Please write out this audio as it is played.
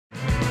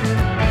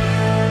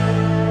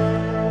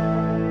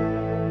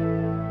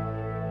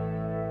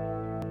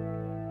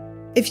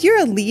If you're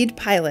a lead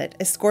pilot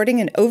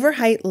escorting an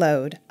overheight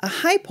load, a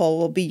high pole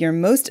will be your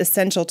most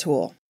essential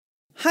tool.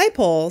 High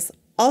poles,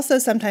 also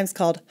sometimes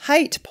called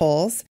height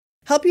poles,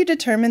 help you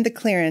determine the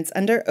clearance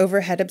under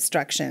overhead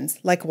obstructions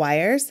like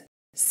wires,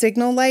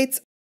 signal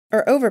lights,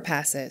 or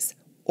overpasses,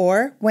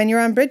 or when you're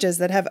on bridges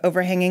that have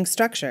overhanging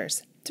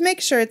structures, to make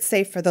sure it's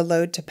safe for the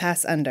load to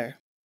pass under.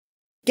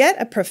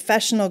 Get a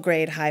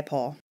professional-grade high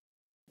pole.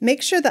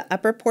 Make sure the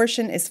upper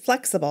portion is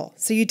flexible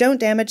so you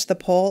don't damage the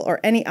pole or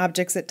any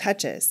objects it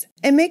touches,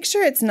 and make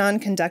sure it's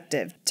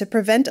non-conductive to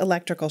prevent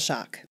electrical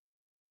shock.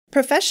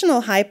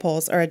 Professional high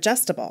poles are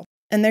adjustable,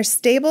 and they're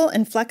stable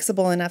and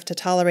flexible enough to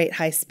tolerate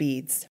high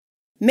speeds.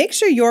 Make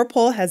sure your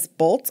pole has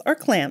bolts or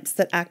clamps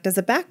that act as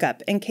a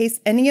backup in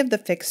case any of the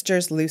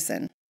fixtures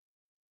loosen.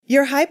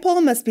 Your high pole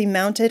must be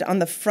mounted on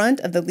the front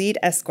of the lead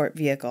escort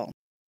vehicle.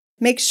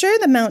 Make sure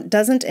the mount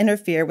doesn't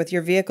interfere with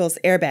your vehicle's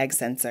airbag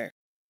sensor.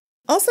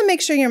 Also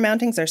make sure your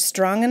mountings are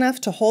strong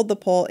enough to hold the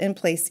pole in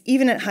place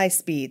even at high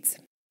speeds.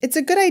 It's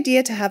a good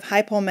idea to have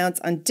high pole mounts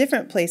on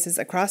different places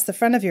across the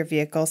front of your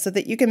vehicle so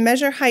that you can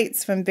measure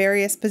heights from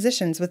various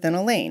positions within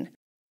a lane.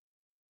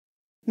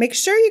 Make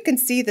sure you can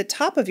see the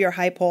top of your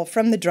high pole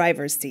from the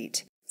driver's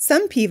seat.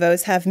 Some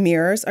Pivos have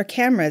mirrors or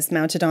cameras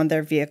mounted on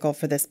their vehicle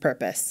for this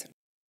purpose.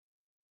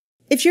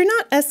 If you're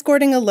not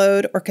escorting a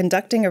load or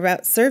conducting a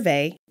route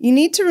survey, you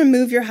need to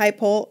remove your high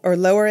pole or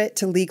lower it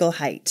to legal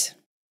height.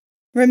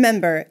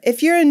 Remember,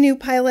 if you're a new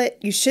pilot,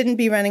 you shouldn't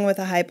be running with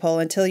a high pole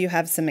until you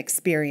have some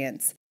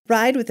experience.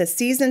 Ride with a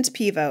seasoned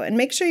Pivo and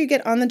make sure you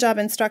get on-the-job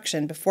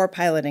instruction before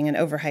piloting an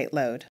overheight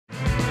load.